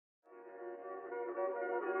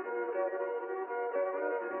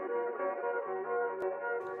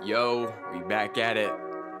Yo, we back at it.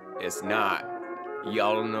 It's not.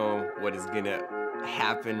 Y'all don't know what is gonna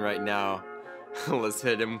happen right now. Let's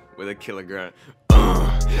hit him with a killer grunt.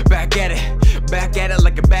 Back at it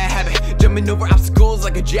like a bad habit. Jumping over obstacles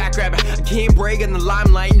like a jackrabbit. I can't brag in the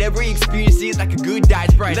limelight, never experienced it like a good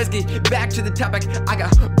diet sprite. Let's get back to the topic. I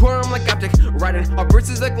got porn like optic, writing our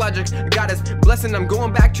verses like logic. God is blessing, I'm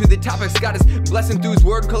going back to the topics. God is blessing through his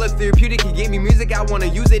word, call it therapeutic. He gave me music, I wanna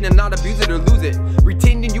use it and not abuse it or lose it.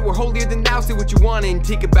 Pretending you were holier than thou, say what you want and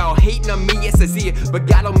think about hating on me, yes I see it, but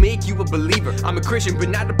God'll make you a believer. I'm a Christian, but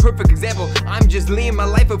not a perfect example. I'm just laying my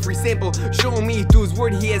life a free sample, showing me through his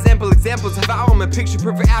word he has ample examples of how I'm a picture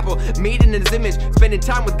perfect apple, made in his image, spending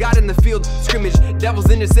time with God in the field, scrimmage, devils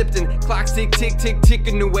intercepting, clocks tick tick tick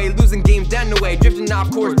ticking away, losing games down the way, drifting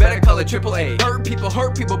off course, better call it AAA. Hurt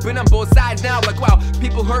people, been on both sides now, like wow,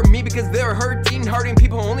 people hurt me because they're hurting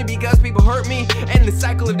people only because people hurt me, and the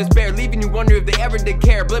cycle of despair, leaving you wonder if they ever did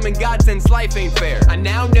care, blaming God since life ain't fair. I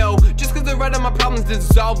now know, just cause I write on my problems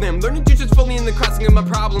doesn't solve them, learning to just fully in the crossing of my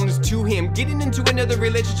problems to him, getting into another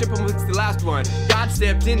relationship amongst the last one. God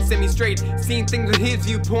stepped in, set me straight, seeing things with his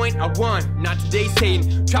viewpoint. I won, not today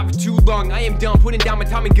Satan. Tried for too long, I am done putting down my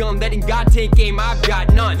Tommy gun, letting God take aim, I've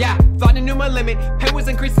got none. Yeah, thought I knew my limit, pain was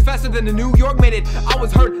increasing faster than the New York made it. I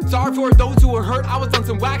was hurt, sorry for those who were hurt, I was on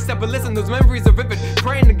some wax stuff, but listen, those memories are vivid.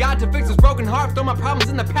 Praying to God to fix this broken heart, throw my problems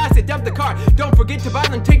in the past and dump the car. Don't forget to buy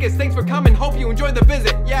them tickets, thanks for coming, hope you enjoyed the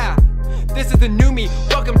visit. Yeah, this is the new me,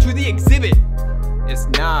 welcome to the exhibit. It's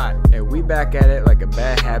not. And we back at it like a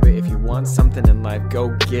bad habit. If you want something in life,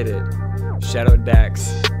 go get it. Shout out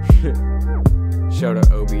Dax. Shout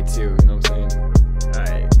out OB too, you know what I'm saying?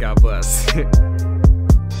 Alright, God bless.